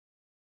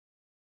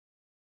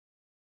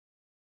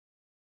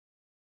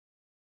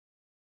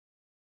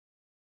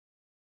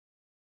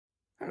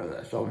Hello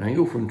there, Simon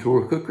Engel from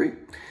Tora Kukri.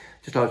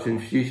 Just like to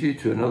introduce you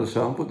to another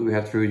sample that we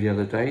had through the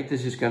other day.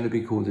 This is going to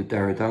be called the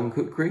Dehra Dun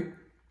Kukri.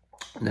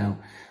 Now,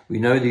 we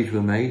know these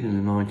were made in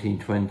the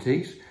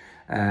 1920s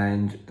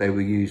and they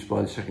were used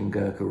by the 2nd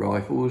Gurkha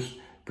Rifles,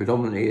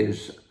 predominantly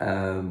as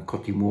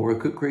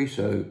Kothimora kukri,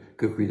 so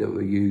kukri that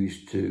were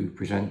used to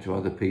present to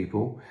other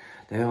people.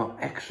 They are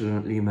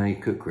excellently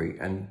made kukri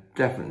and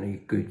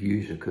definitely good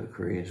user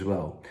kukri as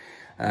well.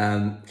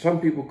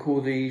 Some people call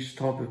these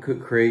type of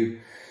kukri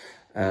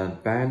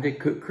banded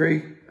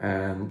kukri,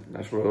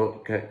 that's what a lot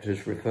of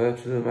collectors refer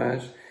to them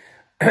as.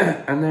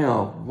 And they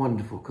are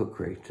wonderful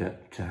kukri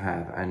to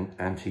have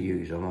and to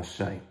use, I must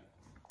say.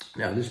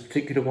 Now, this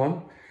particular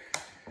one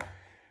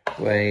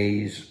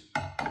weighs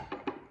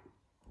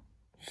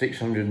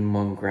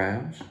 601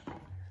 grams.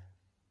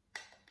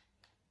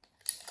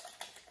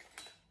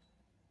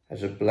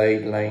 Has a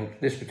blade length,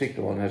 this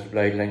particular one has a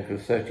blade length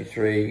of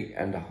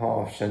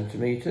 33.5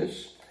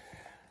 centimeters.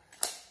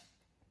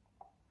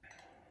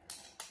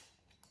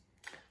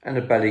 And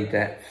a belly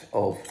depth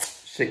of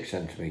 6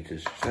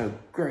 centimeters. So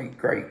great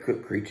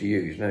kukri to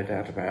use, no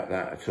doubt about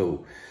that at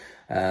all.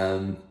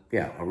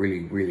 Yeah, I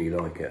really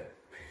like it.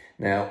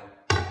 Now,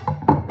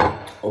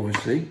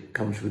 obviously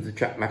comes with the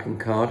chapmak and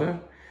carder,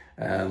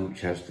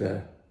 which has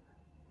the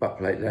butt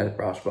plate there, the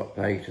brass butt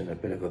plate, and a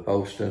bit of a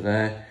bolster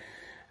there.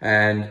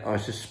 And I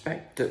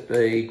suspect that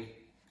the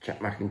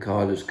chapmak and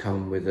carders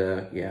come with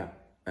an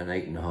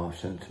 8.5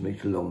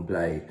 centimeter long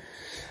blade.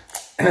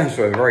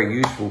 So a very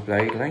useful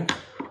blade length.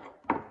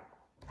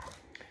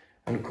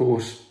 And of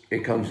course,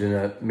 it comes in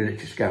a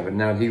military scabbard.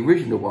 Now, the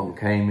original one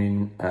came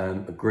in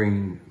a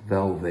green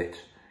velvet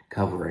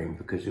covering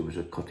because it was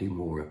a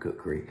Kothimora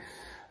kukri.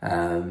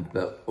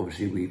 But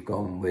obviously, we've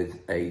gone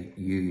with a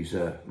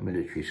user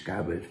military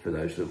scabbard for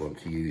those that want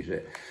to use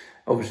it.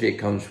 Obviously, it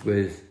comes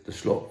with the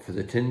slot for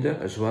the tinder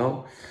as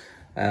well.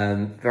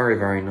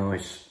 Very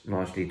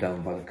nicely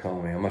done by the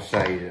Kami. I must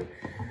say that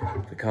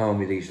the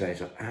Kami these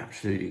days are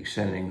absolutely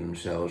excelling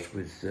themselves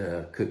with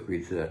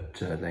kukri that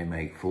they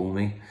make for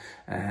me,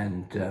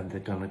 and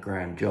they've done a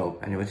grand job.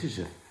 Anyway, this is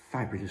a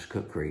fabulous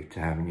kukri to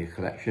have in your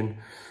collection.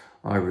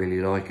 I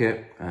really like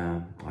it.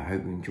 I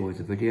hope you enjoyed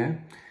the video,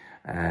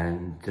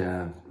 and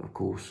of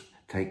course,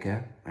 take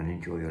care and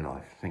enjoy your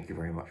life. Thank you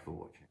very much for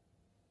watching.